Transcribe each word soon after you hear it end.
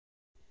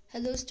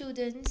Hello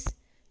students,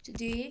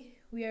 today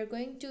we are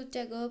going to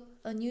take up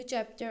a new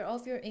chapter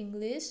of your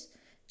English,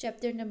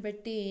 chapter number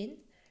 10,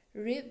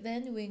 Rip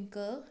Van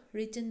Winkle,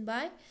 written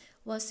by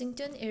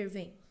Washington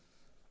Irving.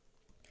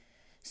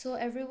 So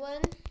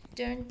everyone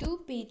turn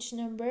to page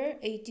number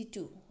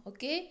 82,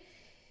 okay?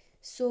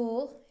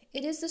 So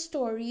it is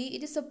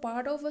a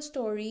part of a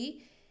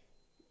story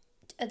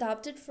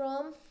adapted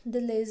from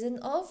the legend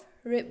of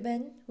Rip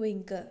Van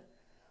Winkle.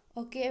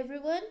 Okay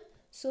everyone,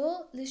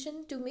 so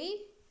listen to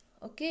me.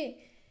 Okay,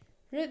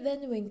 Rip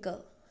Van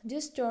Winkle.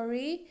 This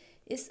story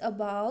is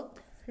about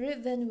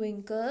Rip Van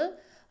Winkle,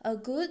 a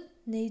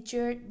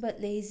good-natured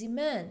but lazy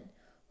man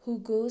who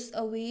goes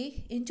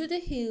away into the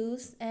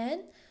hills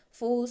and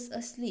falls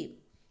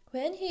asleep.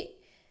 When he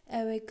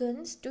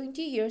awakens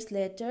 20 years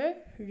later,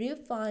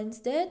 Rip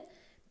finds that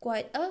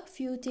quite a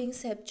few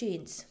things have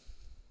changed.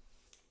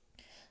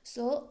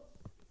 So,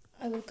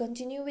 I will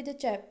continue with the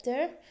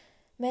chapter.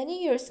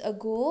 Many years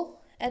ago,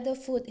 at the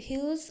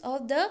foothills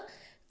of the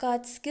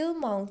Catskill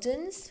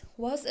Mountains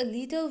was a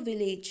little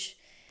village.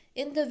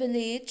 In the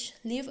village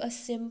lived a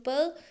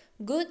simple,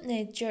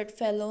 good-natured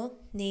fellow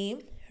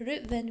named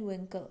Rip Van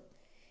Winkle.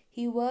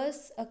 He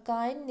was a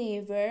kind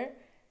neighbor,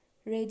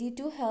 ready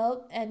to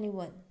help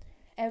anyone.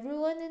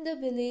 Everyone in the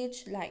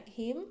village liked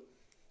him.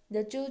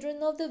 The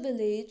children of the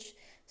village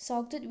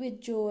shouted with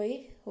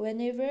joy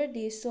whenever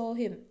they saw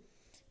him.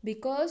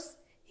 Because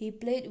he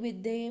played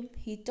with them,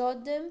 he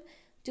taught them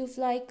to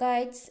fly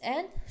kites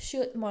and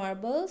shoot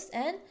marbles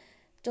and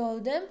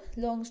told them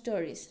long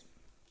stories.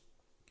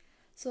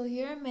 So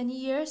here, many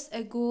years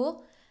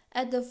ago,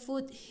 at the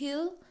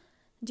foothill,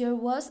 there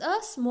was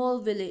a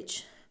small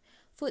village.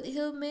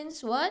 Foothill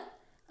means what?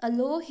 A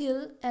low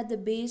hill at the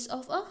base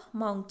of a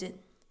mountain.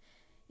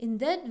 In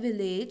that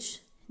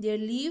village, there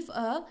lived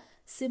a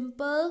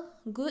simple,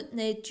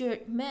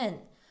 good-natured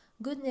man.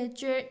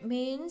 Good-natured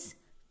means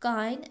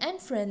kind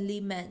and friendly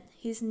man.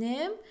 His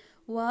name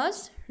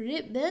was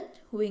Rip Van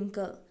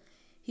Winkle.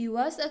 He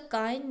was a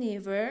kind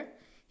neighbor.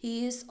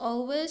 He is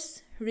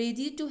always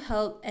ready to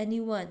help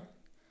anyone.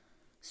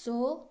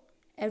 So,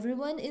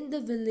 everyone in the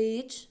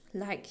village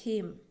liked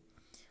him.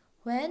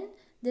 When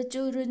the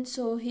children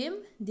saw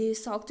him, they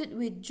shouted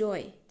with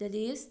joy. That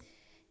is,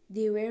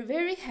 they were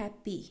very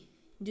happy.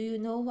 Do you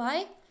know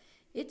why?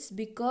 It's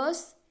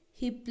because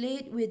he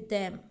played with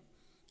them.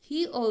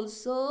 He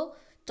also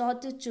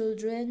taught the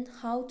children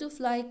how to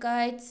fly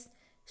kites,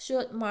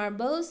 shoot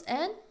marbles,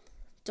 and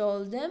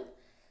told them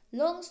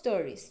long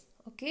stories.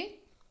 Okay?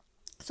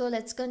 So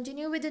let's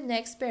continue with the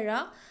next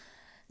para.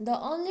 The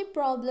only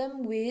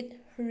problem with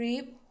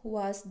Rip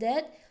was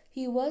that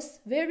he was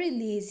very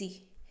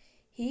lazy.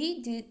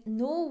 He did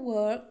no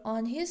work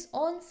on his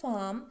own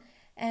farm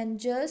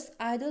and just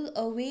idled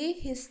away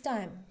his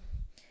time.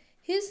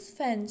 His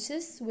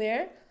fences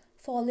were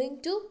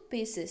falling to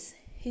pieces.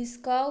 His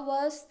cow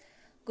was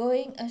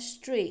going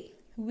astray.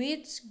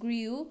 Weeds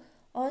grew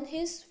on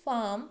his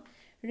farm.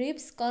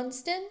 Rip's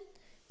constant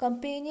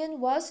companion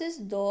was his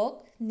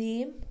dog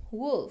named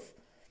Wolf.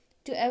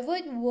 To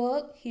avoid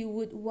work, he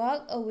would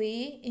walk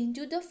away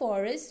into the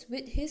forest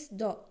with his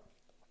dog.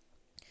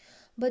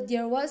 But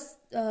there was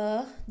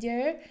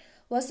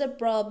a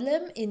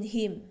problem in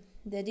him.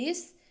 That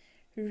is,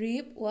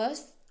 Rip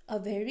was a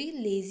very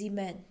lazy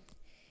man.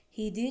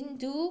 He didn't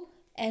do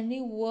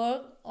any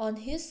work on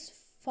his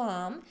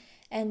farm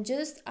and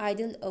just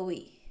idled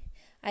away.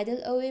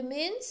 Idle away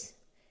means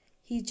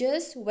he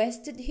just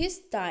wasted his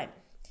time.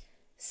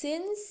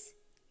 Since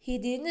he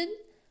didn't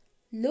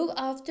look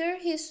after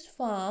his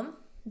farm,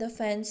 the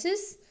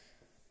fences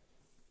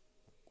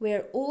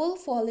were all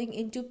falling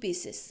into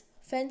pieces.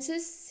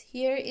 Fences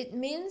here, it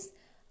means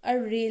a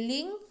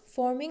railing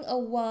forming a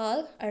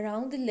wall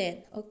around the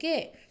land.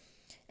 Okay.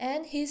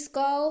 And his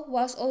cow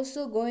was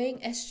also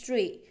going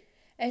astray.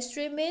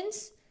 Astray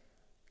means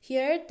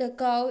here the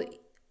cow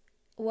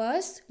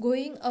was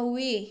going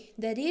away,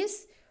 that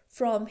is,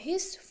 from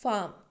his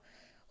farm.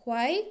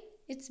 Why?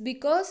 It's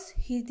because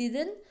he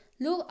didn't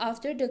look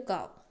after the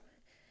cow.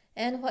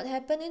 And what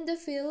happened in the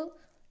field?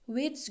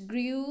 Weeds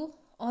grew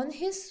on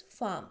his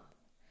farm.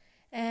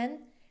 And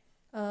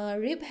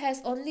Rip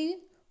has only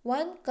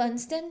one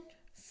constant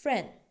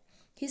friend,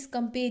 his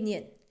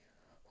companion,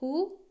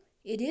 who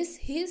it is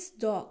his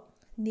dog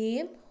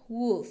named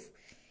Wolf.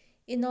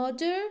 In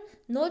order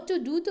not to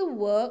do the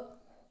work,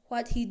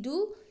 what he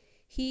do?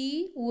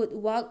 He would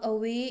walk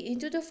away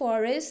into the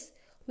forest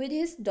with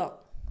his dog.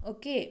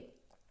 Okay.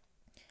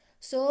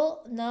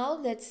 So now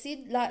let's see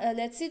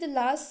the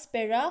last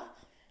para.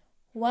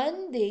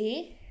 One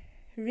day,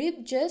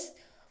 Rip just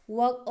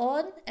walked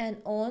on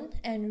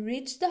and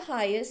reached the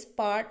highest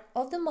part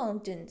of the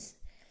mountains.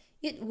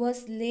 It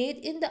was late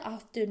in the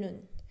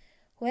afternoon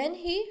when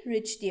he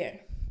reached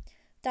there.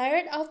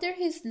 Tired after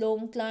his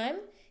long climb,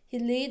 he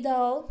lay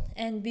down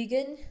and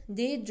began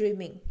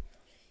daydreaming.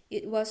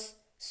 It was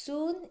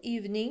soon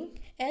evening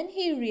and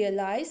he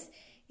realized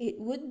it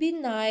would be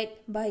night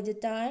by the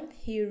time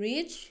he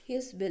reached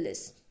his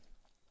village.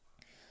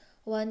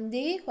 One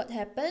day, what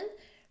happened?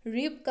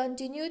 Rip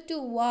continued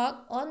to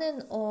walk on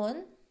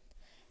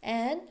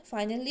and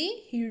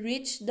finally he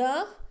reached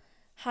the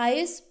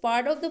highest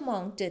part of the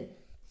mountain.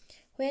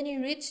 When he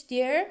reached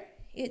there,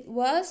 it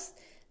was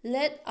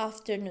late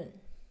afternoon.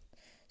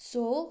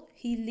 So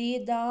he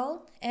lay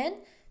down and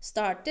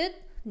started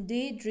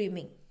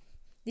daydreaming.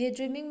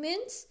 Daydreaming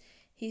means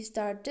he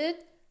started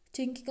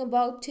thinking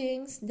about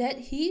things that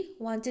he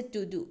wanted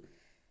to do.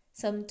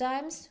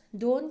 Sometimes,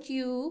 don't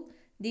you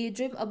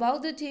daydream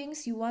about the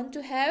things you want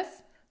to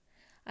have?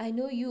 I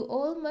know you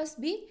all must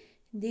be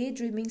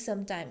daydreaming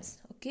sometimes,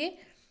 okay?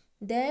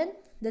 Then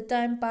the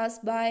time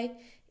passed by.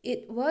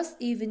 It was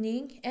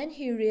evening and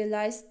he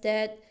realized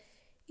that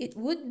it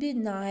would be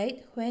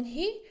night when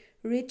he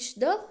reached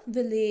the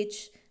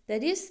village.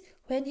 That is,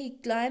 when he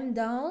climbed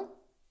down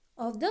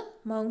of the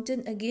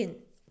mountain again.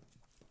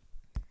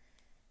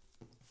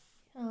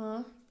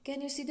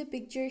 Can you see the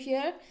picture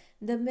here?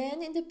 The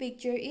man in the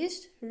picture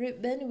is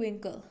Rip Van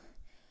Winkle.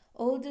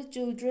 All the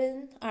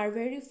children are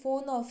very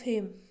fond of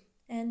him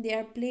and they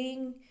are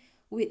playing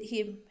with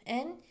him.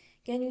 And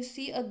can you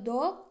see a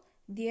dog?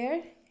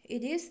 There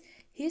it is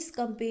his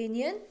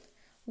companion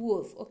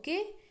Wolf.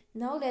 Okay,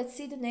 now let's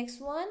see the next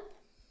one.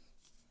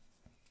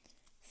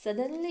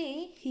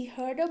 Suddenly he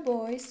heard a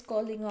voice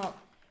calling out,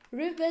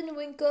 Rip Van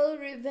Winkle,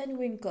 Rip Van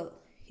Winkle.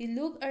 He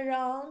looked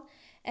around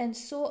and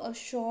saw a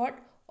short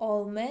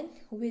old man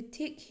with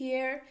thick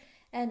hair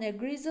and a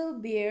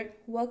grizzled beard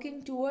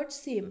walking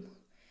towards him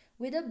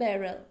with a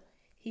barrel.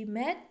 He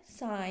made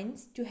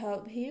signs to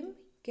help him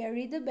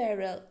carry the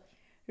barrel.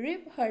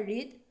 Rip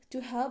hurried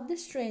to help the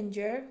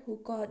stranger who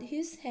caught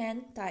his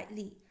hand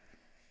tightly.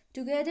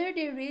 Together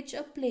they reached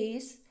a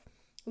place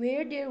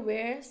where there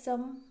were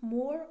some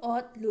more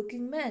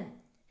odd-looking men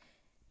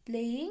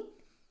playing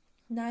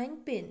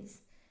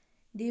ninepins.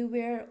 They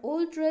were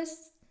all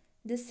dressed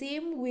the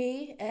same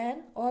way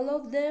and all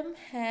of them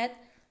had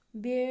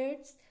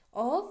beards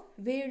of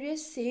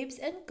various shapes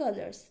and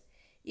colors.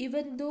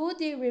 Even though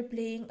they were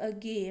playing a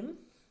game.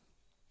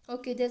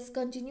 Okay, let's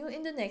continue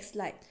in the next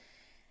slide.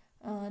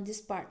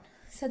 This part.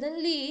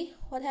 Suddenly,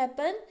 what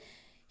happened?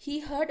 He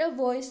heard a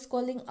voice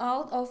calling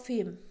out of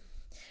him,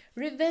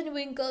 Rip Van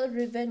Winkle,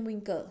 Rip Van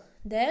Winkle.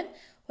 Then,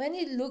 when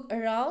he looked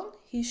around,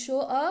 he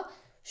saw a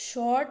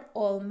short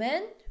old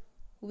man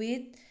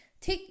with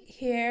thick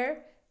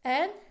hair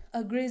and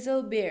a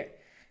grizzled beard.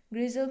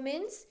 Grizzle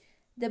means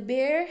the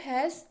beard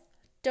has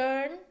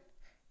turned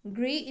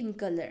grey in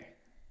color.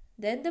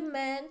 Then the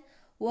man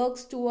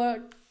walks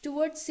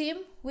towards him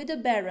with a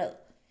barrel.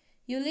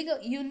 You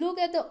look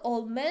at the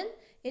old man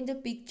in the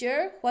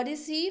picture. What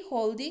is he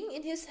holding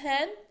in his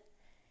hand?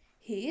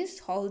 He is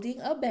holding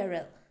a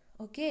barrel.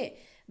 Okay,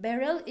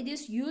 barrel, it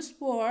is used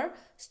for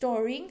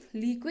storing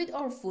liquid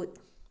or food.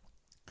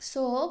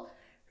 So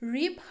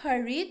Rip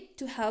hurried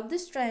to help the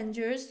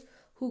strangers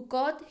who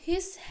caught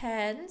his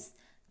hands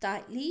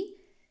tightly.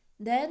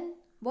 Then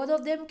both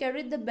of them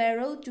carried the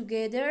barrel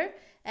together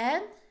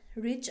and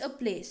reached a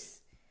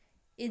place.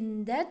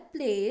 In that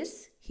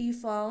place, he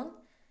found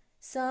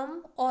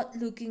some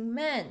odd-looking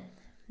men.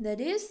 That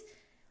is,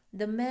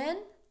 the men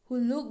who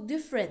looked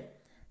different.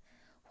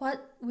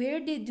 What were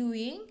they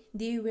doing?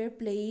 They were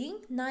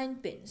playing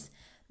ninepins.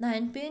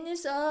 Ninepin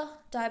is a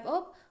type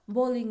of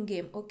bowling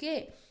game.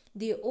 Okay,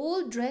 they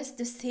all dressed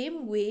the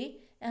same way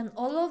and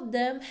all of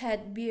them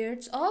had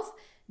beards of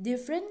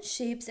different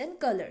shapes and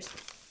colors.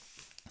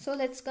 So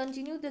let's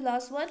continue the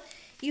last one.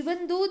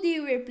 Even though they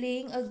were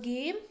playing a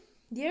game,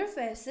 their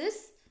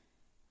faces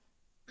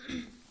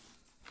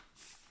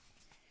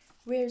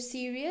were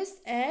serious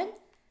and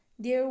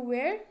there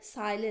were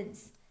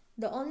silence.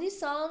 The only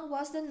sound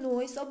was the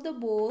noise of the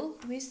bowl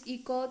which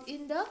echoed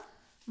in the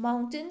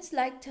mountains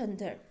like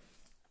thunder.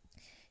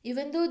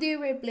 Even though they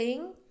were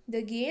playing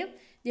the game,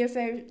 their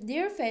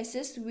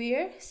faces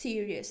were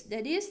serious.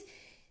 That is,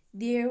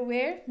 they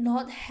were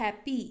not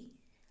happy.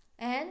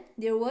 And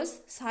there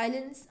was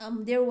silence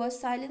among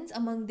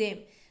them.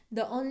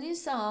 The only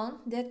sound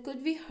that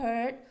could be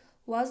heard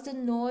was the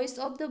noise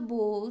of the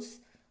bowls,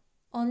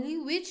 only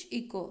which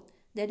echoed,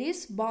 that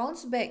is,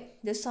 bounced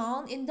back the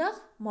sound in the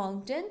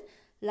mountain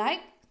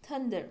like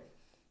thunder.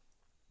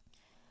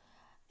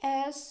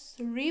 As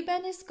Rip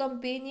and his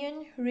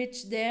companion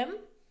reached them,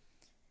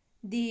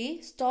 they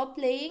stopped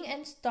playing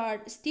and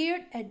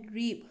stared at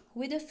Rip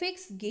with a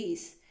fixed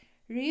gaze.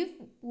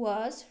 Rip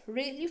was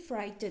really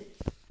frightened.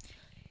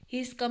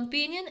 His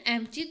companion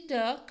emptied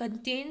the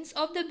contents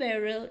of the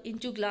barrel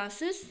into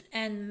glasses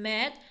and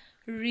made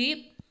Rip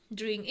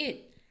drink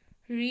it.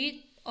 Rip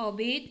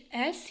obeyed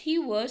as he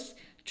was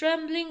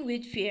trembling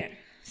with fear.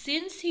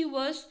 Since he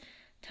was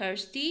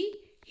thirsty,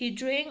 he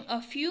drank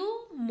a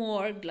few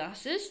more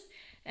glasses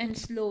and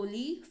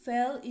slowly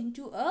fell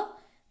into a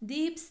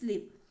deep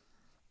sleep.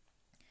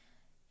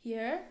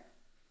 Here,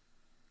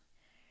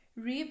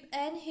 Rip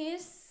and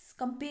his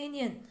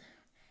companion,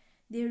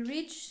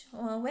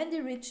 when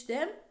they reached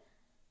them,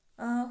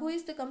 who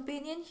is the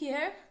companion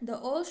here? The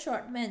old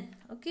short man,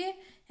 okay?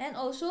 And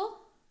also,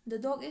 the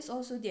dog is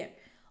also there.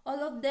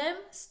 All of them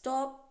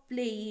stopped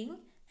playing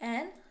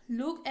and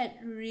looked at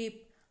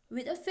Rip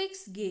with a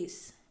fixed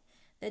gaze.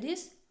 that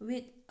is,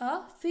 with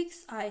a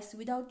fixed eyes,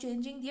 without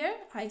changing their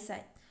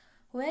eyesight.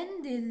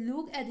 When they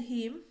looked at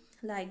him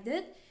like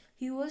that,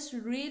 he was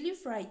really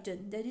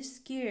frightened, that is,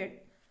 scared.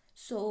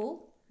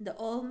 So the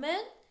old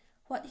man,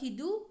 what he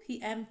do?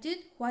 He emptied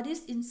what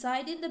is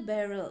inside in the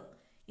barrel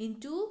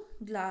into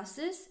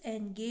glasses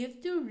and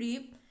gave to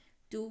Rip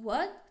to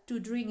what? To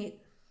drink it.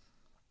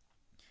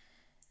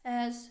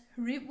 As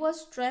Rip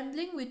was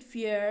trembling with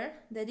fear,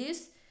 that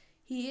is,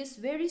 he is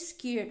very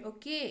scared,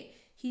 okay?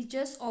 He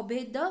just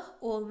obeyed the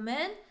old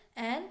man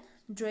and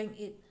drank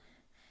it.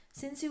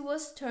 Since he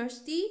was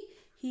thirsty,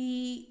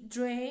 he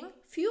drank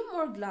few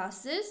more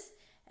glasses,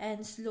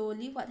 and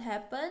slowly what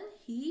happened?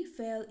 He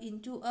fell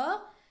into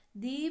a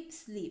deep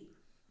sleep.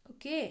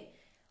 Okay,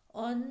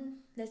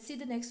 let's see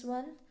the next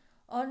one.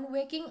 On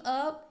waking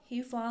up,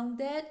 he found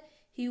that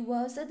he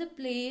was at the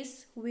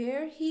place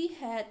where he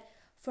had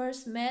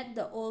first met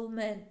the old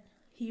man.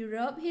 He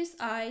rubbed his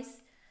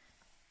eyes.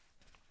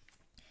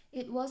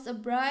 It was a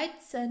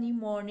bright sunny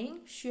morning.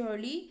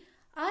 Surely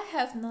I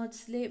have not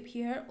slept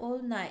here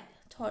all night,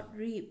 thought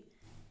Rip.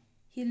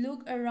 He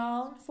looked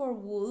around for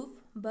Wolf,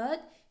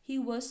 but he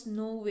was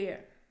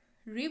nowhere.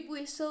 Rip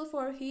whistled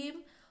for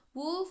him.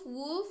 Wolf,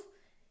 Wolf.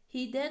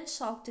 He then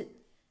shouted.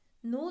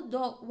 No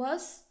dog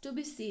was to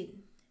be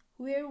seen.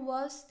 Where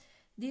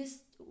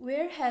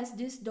has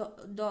this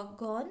dog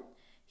gone?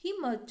 He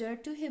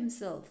muttered to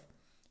himself.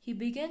 He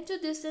began to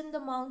descend the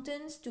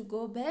mountains to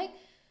go back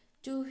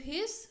to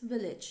his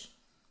village.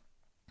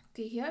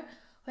 Okay, here,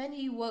 when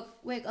he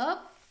wake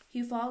up,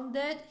 he found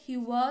that he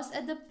was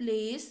at the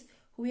place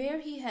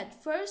where he had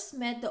first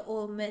met the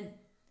old man.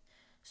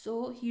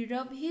 So he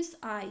rubbed his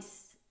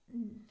eyes.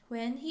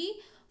 When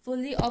he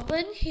fully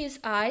opened his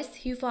eyes,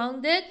 he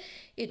found that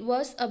it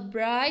was a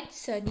bright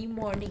sunny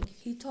morning.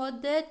 He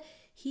thought that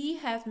he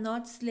had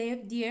not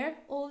slept there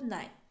all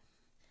night.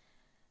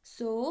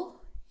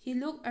 So he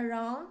looked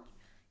around.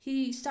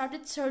 He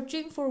started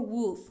searching for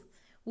Wolf.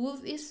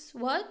 Wolf is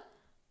what?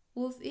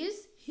 Wolf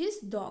is his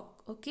dog,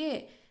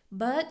 okay?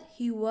 But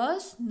he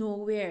was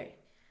nowhere.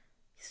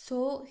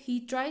 So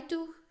he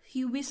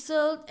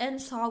whistled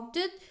and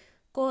shouted,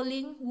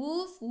 calling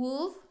Wolf,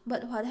 Wolf.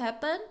 But what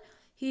happened?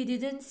 He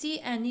didn't see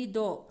any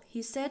dog.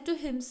 He muttered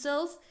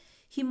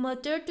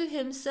to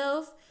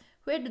himself,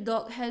 where the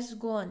dog has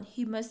gone.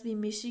 He must be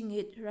missing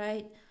it,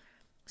 right?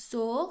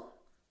 So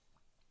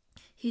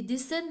he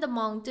descended the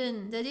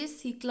mountain. That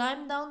is, he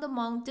climbed down the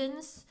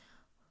mountains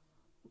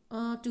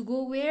to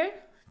go where?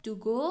 To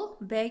go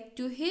back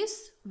to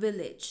his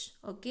village.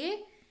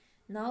 Okay.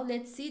 Now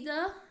let's see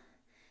the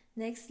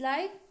next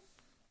slide.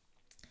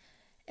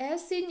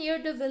 As he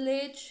neared the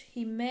village,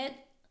 he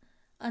met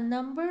a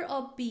number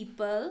of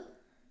people,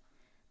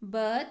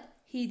 but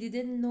he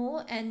didn't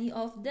know any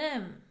of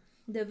them.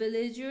 The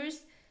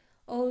villagers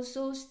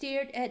also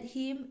stared at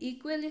him,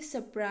 equally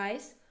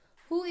surprised.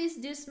 Who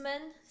is this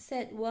man?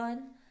 Said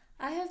one.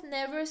 I have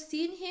never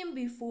seen him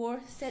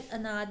before, said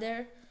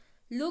another.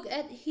 Look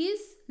at his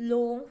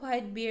long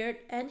white beard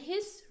and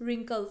his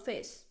wrinkled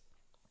face.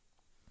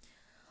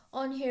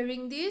 On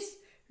hearing this,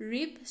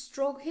 Rip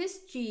stroked his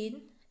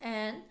chin,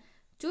 and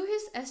to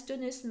his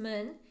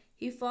astonishment,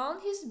 he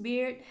found his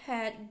beard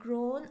had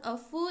grown a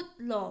foot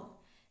long,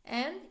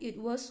 and it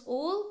was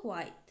all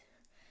white.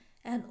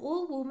 An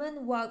old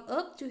woman walked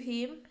up to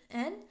him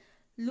and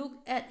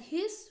looked at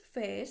his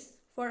face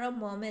for a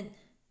moment.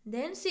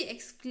 Then she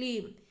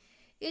exclaimed,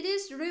 It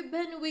is Rip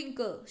Van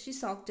Winkle, she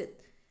shouted.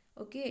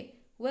 Okay,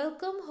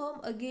 welcome home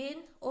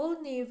again,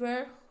 old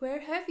neighbor. Where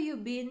have you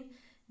been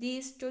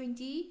these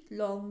 20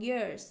 long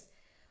years?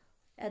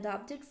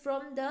 Adapted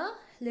from the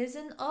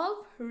Legend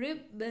of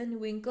Rip Van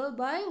Winkle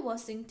by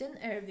Washington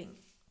Irving.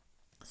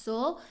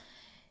 So,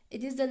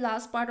 it is the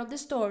last part of the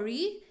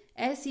story.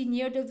 As he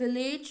neared the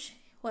village,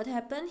 what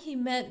happened? He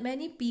met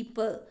many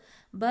people,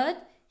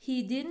 but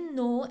he didn't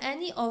know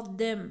any of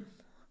them.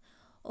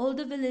 All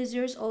the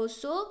villagers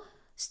also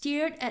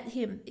stared at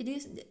him.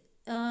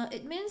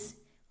 It means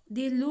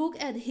they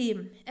look at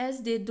him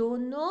as they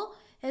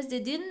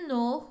didn't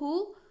know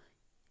who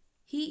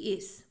he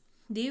is.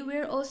 They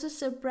were also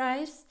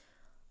surprised.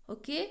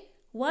 Okay,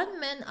 one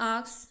man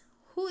asked,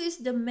 Who is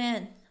the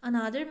man?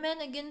 Another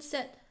man again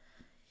said,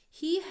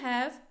 He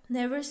have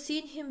never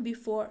seen him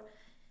before.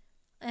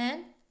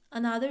 And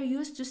another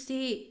used to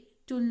say,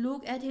 to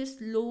look at his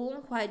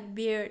long white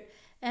beard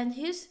and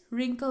his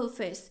wrinkled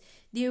face.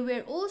 They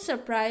were all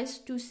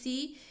surprised to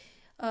see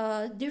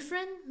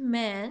different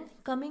men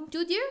coming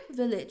to their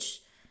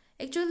village.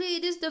 Actually,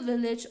 it is the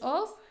village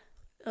of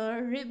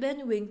Rip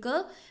Van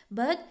Winkle,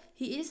 but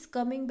he is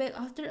coming back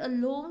after a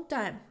long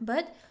time,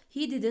 but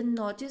he didn't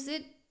notice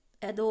it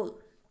at all.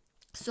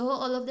 So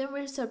all of them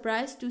were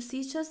surprised to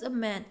see just a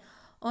man.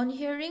 On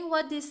hearing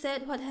what they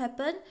said, what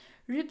happened?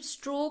 Rip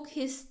stroked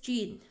his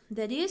chin.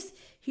 That is,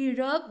 he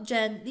rubbed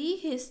gently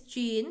his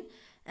chin,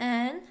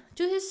 and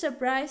to his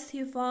surprise,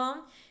 he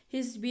found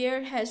his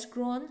beard has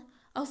grown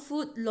a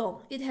foot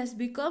long. It has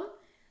become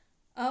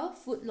a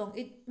foot long.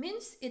 It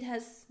means it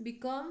has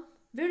become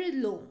very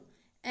long,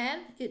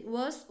 and it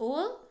was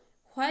all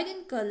white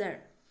in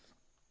color.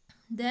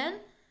 Then,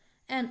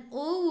 an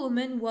old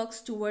woman walks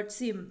towards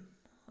him.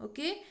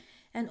 Okay,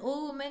 an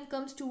old woman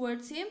comes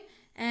towards him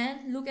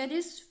and look at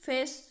his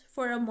face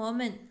for a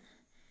moment.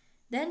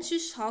 Then she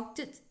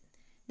shouted.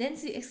 Then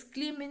she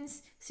exclaimed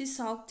means she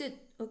shouted.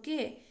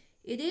 Okay,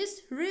 it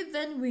is Rip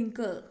Van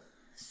Winkle.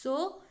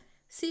 So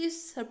she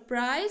is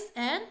surprised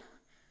and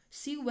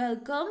she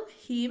welcomed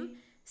him,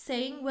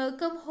 saying,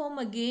 "Welcome home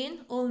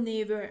again, old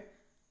neighbor."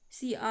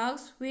 She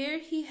asked where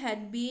he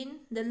had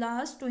been the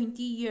last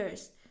 20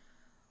 years.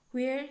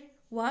 Where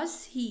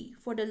was he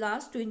for the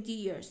last 20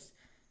 years?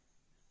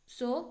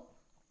 So,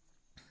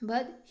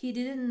 but he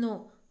didn't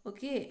know.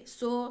 Okay,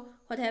 so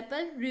what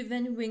happened? Rip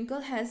Van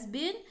Winkle had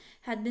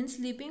been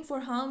sleeping for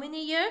how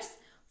many years?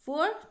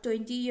 For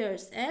 20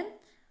 years. And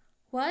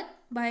why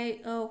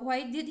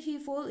did he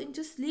fall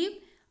into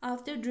sleep?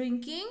 After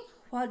drinking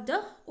what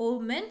the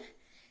old man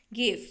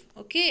gave.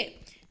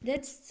 Okay,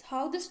 that's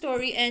how the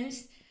story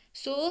ends.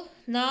 So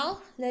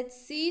now let's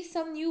see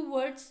some new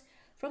words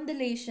from the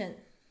lesson.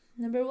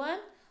 Number 1,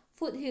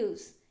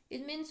 foothills.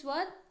 It means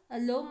what? A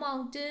low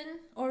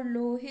mountain or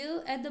low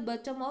hill at the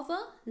bottom of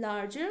a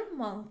larger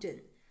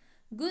mountain.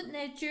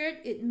 Good-natured,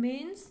 it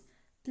means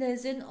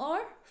pleasant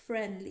or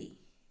friendly.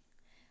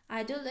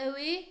 Idle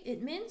away,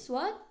 it means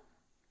what?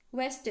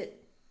 Wasted.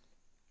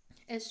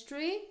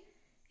 Astray,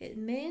 it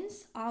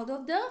means out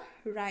of the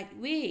right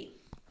way.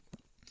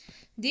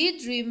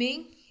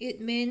 Daydreaming, it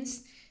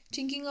means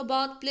thinking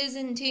about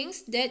pleasant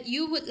things that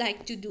you would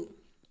like to do.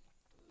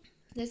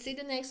 Let's see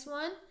the next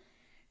one.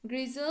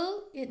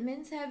 Grizzle, it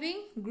means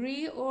having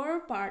grey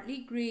or partly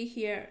grey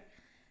hair.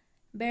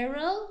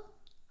 Barrel,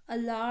 a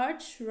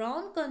large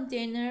round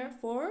container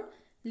for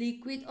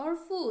liquid or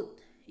food.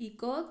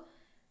 Echo,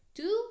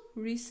 to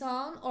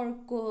resound or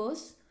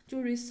cause to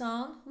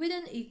resound with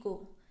an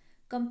echo.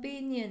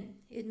 Companion,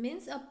 it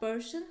means a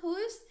person who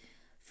is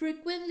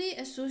frequently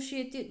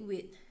associated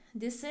with.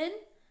 Descend,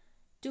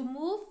 to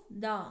move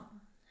down.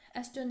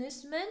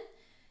 Astonishment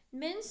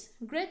means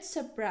great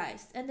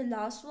surprise. And the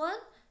last one,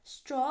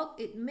 stroke,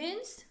 it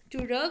means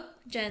to rub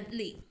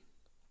gently.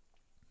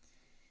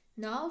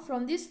 Now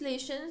from these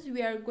lessons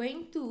we are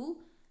going to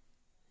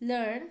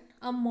learn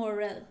a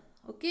moral.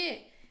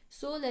 Okay,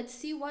 so let's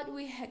see what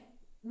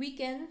we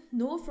can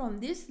know from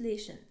this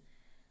lesson.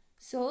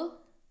 So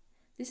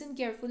listen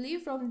carefully.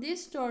 From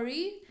this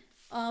story,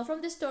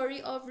 from the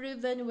story of Rip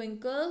Van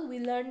Winkle, we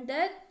learned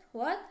that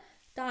what?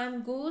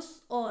 Time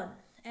goes on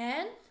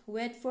and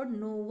wait for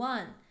no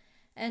one,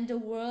 and the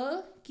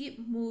world keep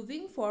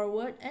moving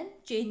forward and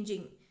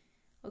changing.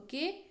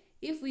 Okay,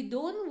 if we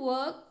don't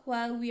work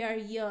while we are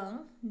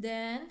young,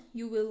 then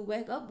you will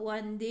wake up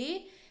one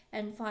day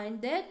and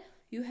find that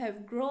you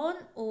have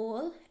grown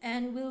old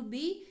and will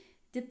be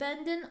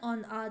dependent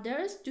on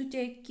others to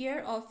take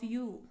care of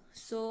you.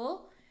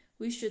 So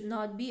we should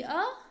not be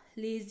a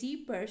lazy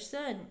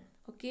person.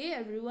 Okay,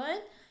 everyone,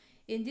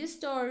 in this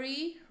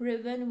story,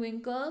 Rip Van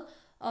Winkle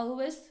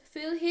always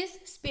fill his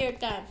spare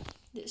time.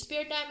 The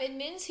spare time, it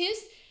means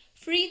his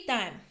free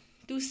time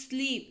to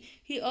sleep.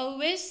 He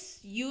always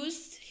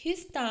used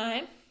his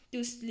time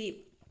to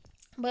sleep.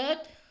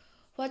 But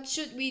what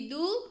should we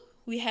do?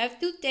 We have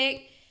to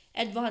take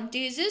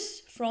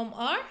advantages from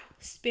our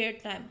spare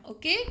time.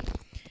 Okay,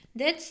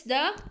 that's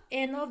the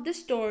end of the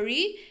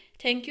story.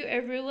 Thank you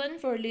everyone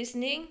for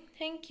listening.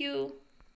 Thank you.